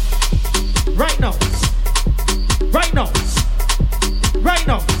 Right now. Right now. Right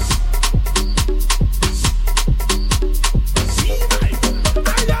now.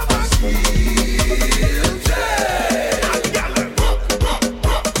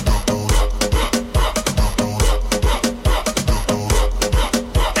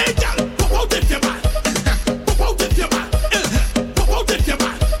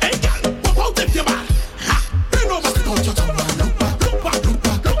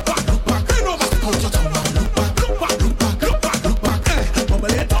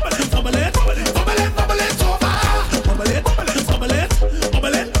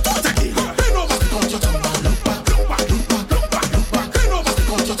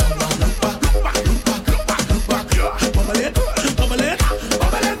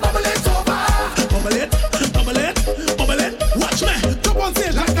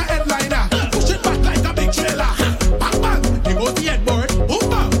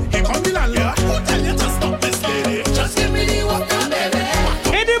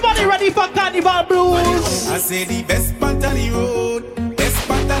 Say the best part of the road, best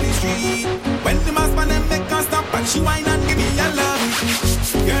part of the street. When the mass man them make us stop and she whine and give me a love.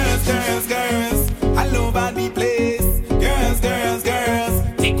 Girls, girls, girls, all over the place. Girls, girls, girls,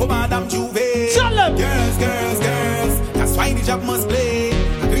 take over them Juve. Girls, girls, girls, that's why the job must play.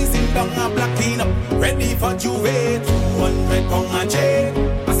 Greasing down a black clean up, ready for Juve. 200 pound a chain.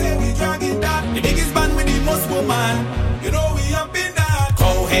 I say we dragging that, the biggest band with the most woman. You know we up in that.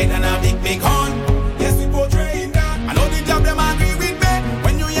 Cow head and a big, big horn.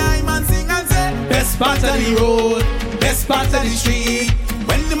 Best part of the road, best part of the street.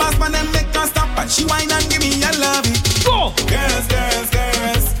 When the mass man them make us stop and she whine and give me a love it. Go! Girls, girls,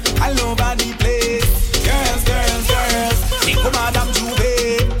 girls, all over the place. Girls, girls, girls, take over them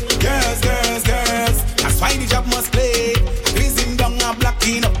Juve. Girls, girls, girls, that's why the job must play. Greasing down a black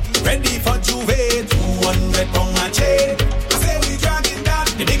clean up, ready for Juve. 200 pound a chain. I say we dragging that,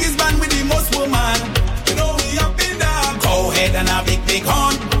 the biggest band with the most woman. You know we up in that. Cow head and a big, big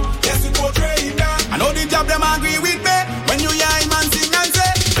horn. Yes, we portray that. I know the job them agree with me. When you hear him and sing and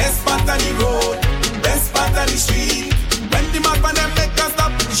say best part of the road, best part of the street. When the map and them make us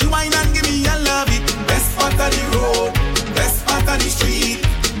stop, she whine and give me a love it. Best part of the road, best part of the street.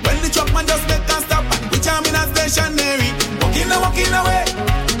 When the truck man just make us stop, we jam in a stationary. Walking away,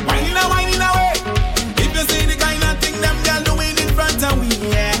 whining away. If you see the kind of thing them girl doing in front of me,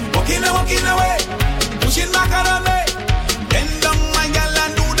 yeah. Walking away, pushing back on me. Then down my girl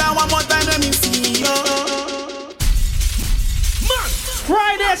and do that one more time, let me see you.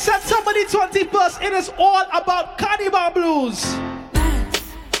 Friday, September the 21st, it is all about Carnival Blues.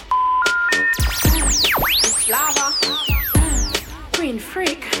 Lava, Green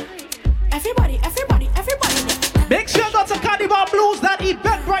Freak. Everybody. Make sure you go to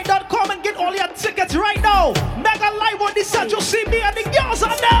carnivalblues.eventbrite.com and get all your tickets right now. Mega live on the set, you'll see me and the girls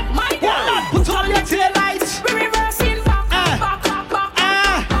on them. My God, put on your taillights. We reversing back.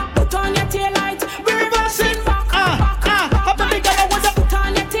 Put on your taillights. We reversing back. Put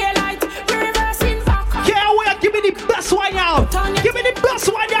on your taillights. We reversing back. Can't wait, give me the best one out. Give me the best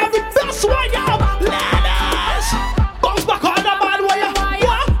one out. The best one out. Ladies, bounce back on the man where you want.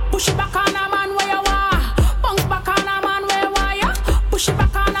 Push it back on the man where you want. Bounce back on the man where you want. Push it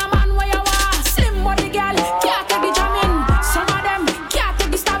back on the man where you want. Slim body girl, can't take the jamming. Some of them can't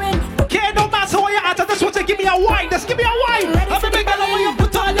take the stabbing. Okay, no matter where you're at, I just want to give me a wine. Just give me a wine. I'm a big girl when you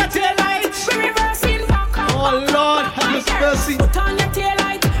put on your taillights. We reversing back. Oh Lord, have mercy. Put on your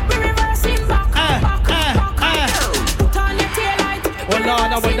taillights. We reversing back. Put on your taillights. Oh Lord,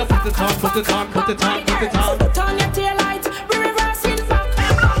 now wait, put it on. Put on your taillights. We reversing back.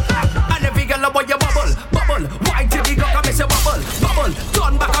 And every girl about your bubble. Why till the clock I miss a bubble.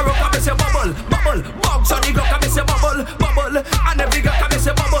 Turn back a rock I miss a bubble. Bounce on the clock I miss a bubble. And every girl I miss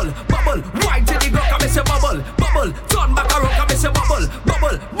a bubble. Why till the clock I miss a bubble. Turn back a rock I miss a bubble.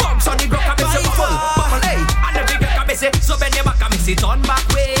 Bounce on the clock I miss a bubble. Hey, and every girl I miss it. So bend your back I miss it. Turn back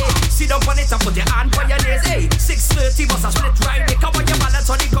way. Sit down on it and put your hand on your knees. Hey, 6:30 bus a split right. They cover your balance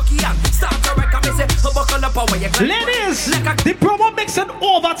on the cocky and start to wreck I miss it. Buckle up power you can. Ladies, the promo mixing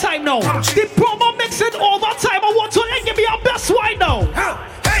overtime now. The promo mixing overtime. I want to give me your best wine now.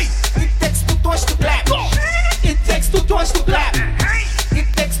 Hey, it takes 2 touch to clap. It takes 2 touch to clap. It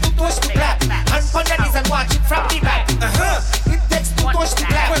takes 2 touch to clap. Hand on your knees and watch it from the back. It takes 2 touch to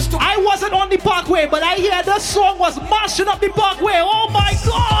clap. I wasn't on the parkway, but I hear this song was mashing up the parkway. Oh my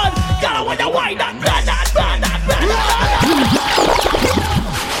God! Gotta win the wine.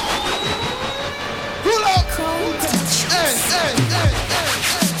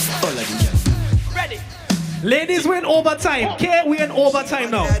 overtime. Okay, we in overtime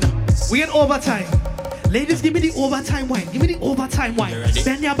now. We in overtime. Ladies, give me the overtime wine. Give me the overtime wine.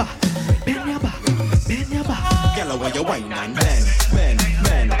 Bend your back. Bend your back. Bend your back. Girl, where you wine and bend.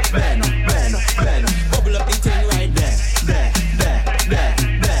 Bubble up the thing right there.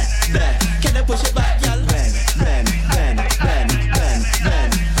 Can I push it back, girl? Bend.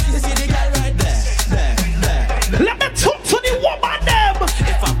 You see the girl right there. Let me talk to the woman them.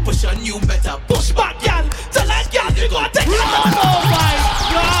 If I push on you, better push back, girl. Tell that girl you gonna take it on. Oh my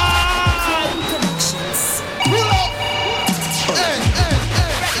God.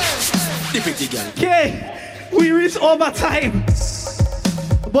 The pretty girl. Okay, we reach overtime.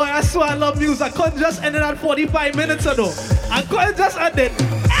 Boy, I swear I love music. I couldn't just end it at 45 minutes ago. I couldn't just end it.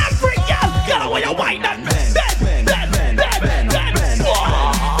 Every girl, where you wine and bend.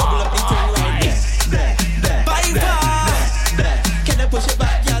 Can I push it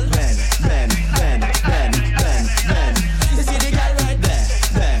back, girl? Bend. You see the girl right there.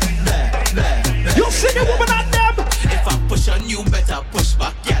 You see the woman and them. If I push on you, better push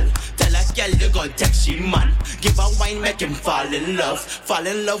back, girl. Tell a girl you gon' text she man. Give a wine, make him fall in love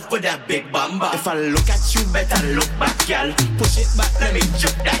with that big bamba. If I look at you, better look back, girl. Push it back, let me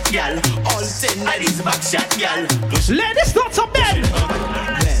juke that, girl. All 10 ladies back shot, girl. Ladies, not to bend.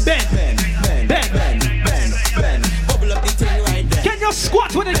 Bend. Bubble up the thing right there. Can you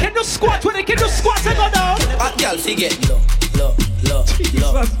squat with it? Can you squat and go down? Hot girl, forget low.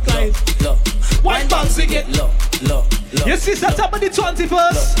 Wine bounce again. Low. You see that up on the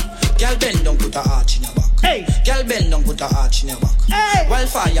 21st? Girl bend down, put a arch in your back. Hey. Girl bend down, put a arch in your back. Hey.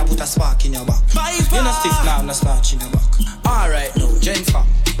 Wildfire, put a spark in your back. You no stiff now, no starch in your back. Alright now, Jen fam,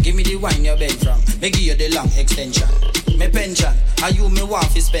 give me the wine you bend from. Me give you the long extension. Me pension, and you me want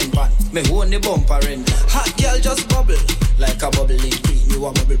fi spend pan. Me own the bumper end. Hot girl just bubble, like a bubbling queen. You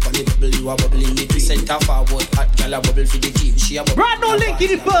a bubble pon the bubble, you a bubble in between. Center forward, hot girl a bubble for the team. She a bubble. Brand new link in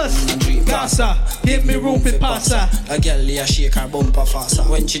the first. Gasa, give me room for passer. A girl a shake her bumper faster.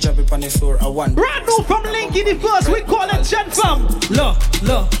 When she drop it on the floor, a one. Brand new from link in the first. We call it Jen fam. Low.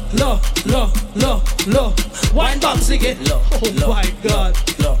 Wine bounce again. Oh my God.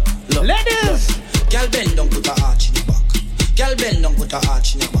 Low. Ladies. Girl bend down, put a arch in your back. Girl bend down, put a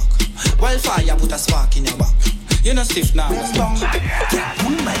arch in your back. Wildfire, put a spark in your back. You no stiff now.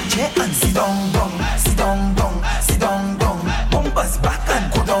 Pull my chair and sit down. Bumpers back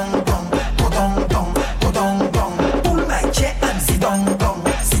and go down. Pull my chair and sit down.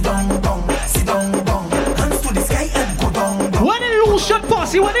 Hands to the sky and go down. When illusion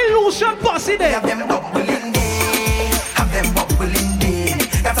posse there. Have them bubbling there.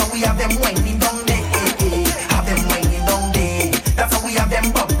 That's how we have them winding down there. Have them winding down there. That's how we have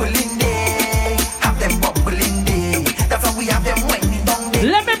them bubbling there. Have them bubbling there. That's how we have them winding down there.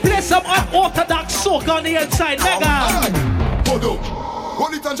 Let me play some unorthodox soca on the inside, nigga. Podo,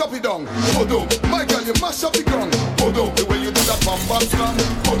 hold it and drop it down. Podo, my girl, you mash up the ground. Podo, the way you do that bam bam slam.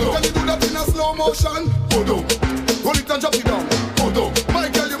 Podo, can you do that in a slow motion? Podo, hold it and drop it down. Podo, my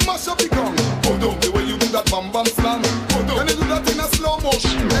girl, you mash up the ground. Podo, the way you do that bam bam slam. Podo, can you do that in a slow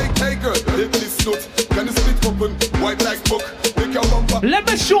motion? Hey girl, take this note. Can you split open, white like book? Make your bumper. Let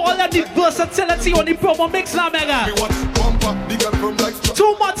me show all of the versatility on the promo mix now, mega. Me watch bumper, big and firm like struck.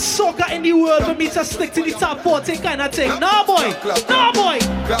 Too much soca in the world for me to stick to the top 40 kind of thing. No boy. Clap.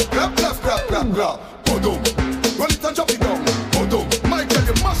 Podo, roll it and drop it down. Podo, my girl,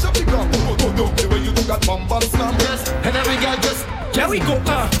 you mash up the ground. Podo, the way you do that bam bam slam. Yes, and every girl just. Here we go,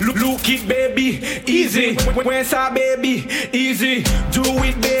 look it, baby, easy. Where's our baby, easy. Do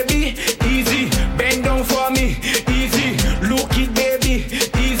it, baby, easy. Bend down for me, easy. Look it, baby,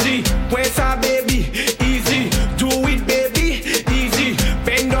 easy. Where's our baby, easy. Do it, baby, easy.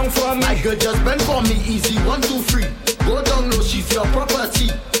 Bend down for me. My girl, just bend for me, easy. 1, 2, 3. Go down low, she's your property.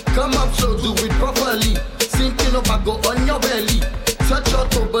 Come up, so do it properly. Sinking up, I go on your belly. Touch your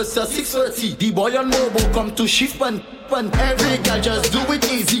toe, bust at 6:30. The boy on mobile come to shift one. Every girl just do it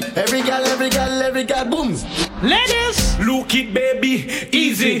easy. Every girl, boom. Ladies, look it, baby,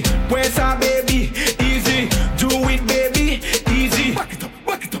 easy. Where's our baby, easy. Do it, baby, easy. Back it up.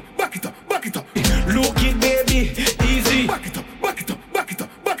 Look it, baby, easy. Back it up.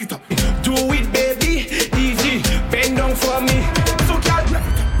 Do it, baby, easy. Bend down for me. So girl, rev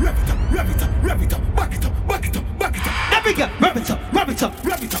it up. Back it up. every girl, rev it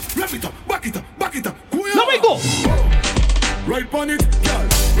up. Back it up. Now we go. Right on it, girl.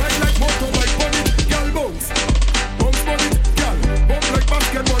 Right like motorbike on it, girl. Bounce on it, girl. Bump like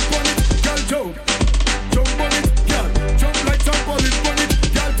basketball on it, girl. Jump on it, girl. Jump like trampoline on it,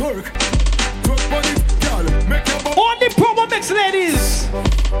 girl. Twerk on it, girl. Make your bump. On the promo mix, ladies.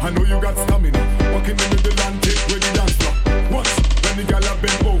 I know you got stamina. Walking in the land, take ready dance.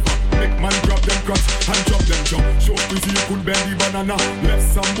 Ghana. Left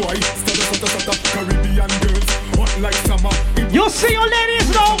some boy, stutter, Caribbean girls, hot like summer. You see your ladies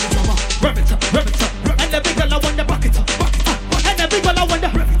now. Rev it up. And the big girl I wonder back it up. And the big girl I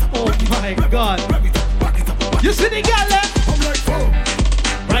wonder. Oh my God. You see the girl there? I'm like, oh.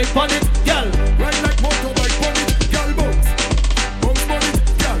 Right on it, girl. Ride like motorbike on it, girl bounce. Bounce on it,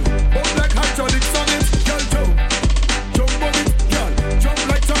 girl. Bounce like hydraulics on it, girl jump. Jump on it, girl. Jump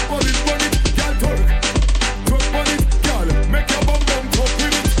like trampoline on it, girl twerk. Twerk on it, girl. Make your bum bum talk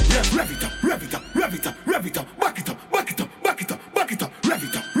with it. Yes, rev it up. Back it up. Rev it up. Rev it up. Back it up.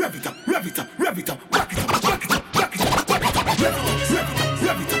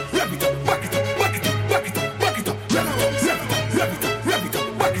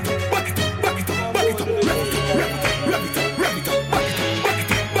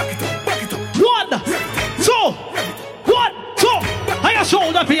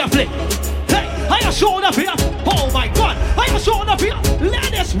 Shoulder for your flick. Hey, I your shoulder for your. Oh my God, I your shoulder for your.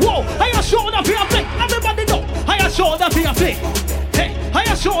 Ladies, whoa, I your shoulder for your flick. Everybody know, I your shoulder for your flick. Hey, I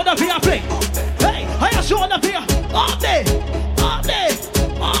your shoulder for your flick. Hey, I your shoulder for your. All day.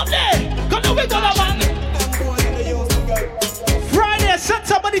 Cause now we gonna man. Friday,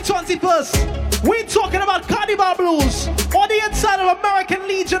 September the 21st. We talking about Carnival Blues on the inside of American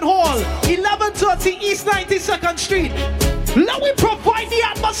Legion Hall, 1130 East 92nd Street. Now we provide the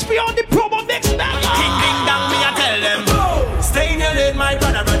atmosphere on the promo mix now. Ding ding dong, me I tell them. Stay in your lane, my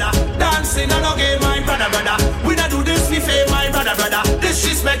brother. Dancing and no game, my brother. We not do this, we fame, my brother.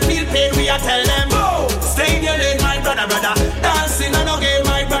 Disrespect, feel pain, we I tell them. Stay in your lane, my brother. Dancing and no game,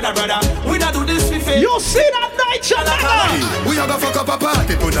 my brother. We not do this, we fame. You see that night, Chalaga? We are gonna fuck up a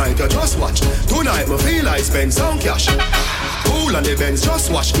party tonight, you just watch. Tonight, me feel I spend some cash. Cool on the Benz, just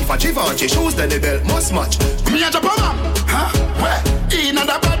watch. If a Givenchy shoes, then the belt must match. Me a jump on, huh? Where? In a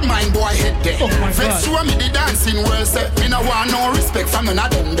bad mind boy head there. Vex show me the dancing world set. Me no want no respect from none of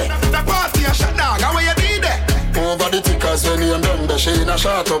them there. The party a shot dog, how you be there? Over the tickers when you done the she in a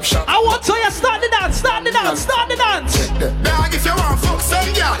shot up shot. I want to you start the dance. Dog, if you want fuck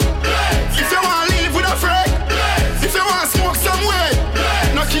some girl, if you want live with a friend, if you want smoke some way,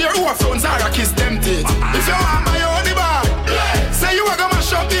 no care who a phones are a kiss them teeth. If you want my own bar, say you are gonna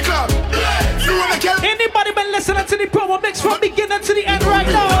mash up the club. You wanna kill. Anybody been listening to the promo mix from beginning to the end right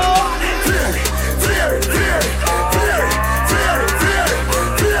now?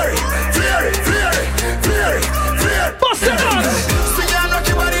 Bust it on! Sing and knock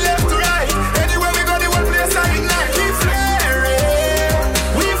your body left to right. Anywhere we go, the one place I ignite. Keep flaring.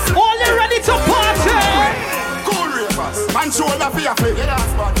 All you ready to party? Cool ravers, man shoulder for your face. Get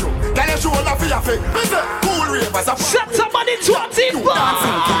ass back through. Get your shoulder for your face. Cool ravers. September the 21st.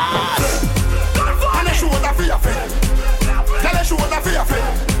 And a shoulder for your face. Get a shoulder for your face.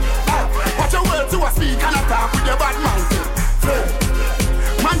 Watch your words to a speak and attack with your bad mouth.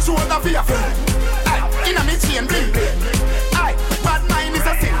 Man shoulder for your face. In a me chain bling. Aye, bad mind is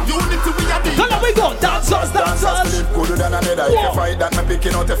a sin. Unity we a deal. Come on, we go. Dancers. Live gooder than another. If you fight that, me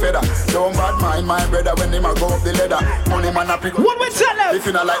picking out a feather. Don't bad mind my brother when him a go up the ladder. Money man a pick up. What we tell them? If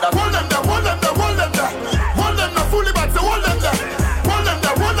you not like that, hold them there. Hold them there, fully back, so hold them there. Hold them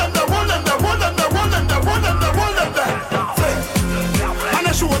there. And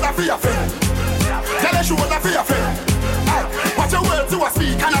a shoulder for your face. Tell a shoulder for your face. Watch your words to a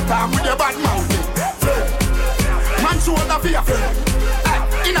speak and attack with your bad mouth. Man shoulder for your face.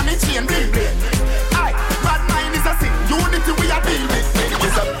 In a me chain bling. Bad mind is a sin. Unity we are deal with.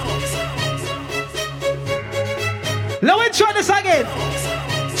 Let me try this again.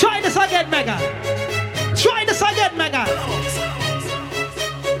 Try this again, Mega. Show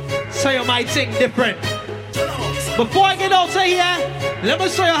you my thing different. Before I get out of here, let me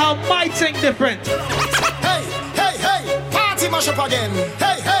show you how my thing different. Hey, party mash up again.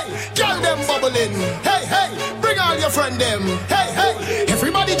 Hey, girl them bubbling. Hey, bring all your friend them. Hey,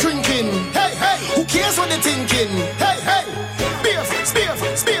 everybody drinking. Hey, who cares what they thinking? Hey, beer.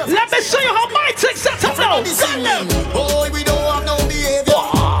 Let me show you how my thing set up now. Boy, we don't have no behavior.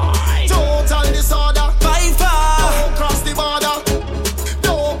 Total disorder.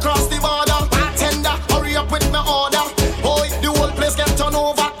 Don't cross the border. Bartender, hurry up with my order. Boy, the whole place get turned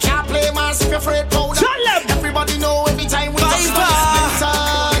over. Can't play mass if you're afraid powder. Everybody know every time we touch the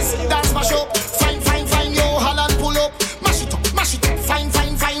splinters. That's mash up. Fine, yo, Holland pull up. Mash it up. Fine.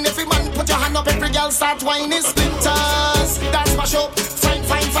 Every man put your hand up. Every girl start whining splinters. That's mash up.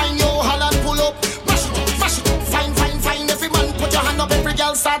 Fine, yo, Holland pull up. Mash it up. Fine. Every man put your hand up. Every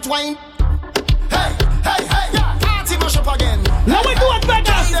girl start whine. Hey, party mash up again. Let me do it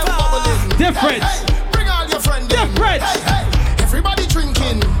better. Different. Hey, bring all your friends. Different. Hey, everybody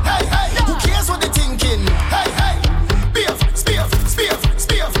drinking. Hey, who cares what they thinking? Hey, beer.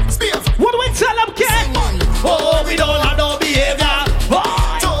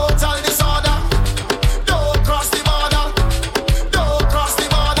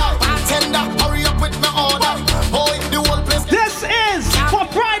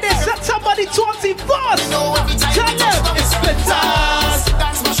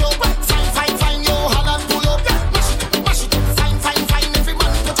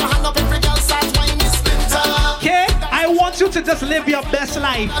 your best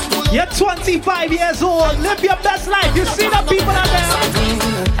life. You're 25 years old. Live your best life. You see the people out there.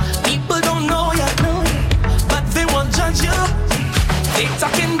 People don't know you, but they won't judge you. They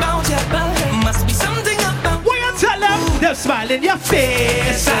talking about you, but must be something about. What you tell them? They're smiling your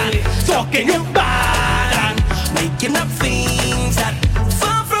face and talking you bad and making up things that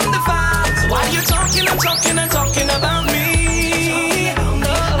far from the facts. Why you talking and talking and talking about me?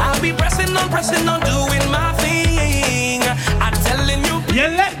 I'll be pressing on, doing my thing. I'm telling you. You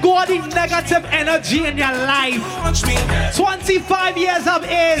let go of the negative energy in your life. 25 years of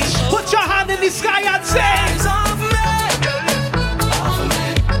age. Put your hand in the sky and say,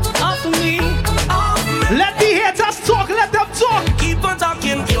 off of me. Let the haters talk, let them talk. Keep on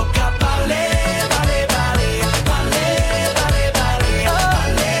talking.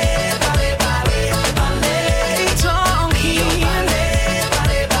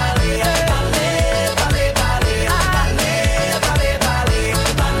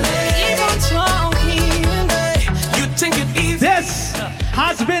 This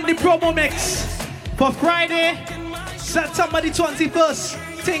has been the promo mix for Friday, September the 21st.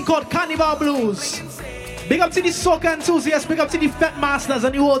 Thing called Carnival Blues. Big up to the soccer enthusiasts, big up to the Fat Masters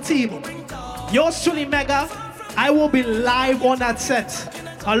and the whole team. Yours truly, Mega. I will be live on that set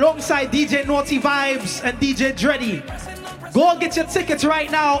alongside DJ Naughty Vibes and DJ Dreddy. Go get your tickets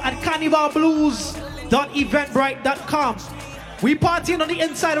right now at carnivalblues.eventbrite.com. We partying on the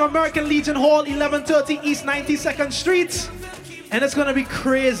inside of American Legion Hall, 1130 East 92nd Street. And it's gonna be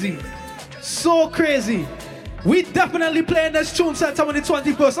crazy. So crazy. We definitely playing this tune September the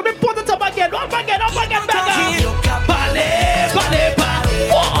 21st. Let me put it up again, up again, Mega. Bale, bale,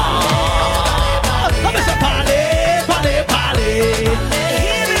 bale. Let me say bale, bale, bale.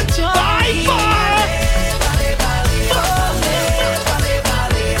 Bye, bye.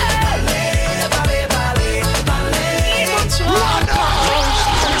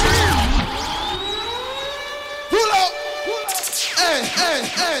 Pull up. Hey.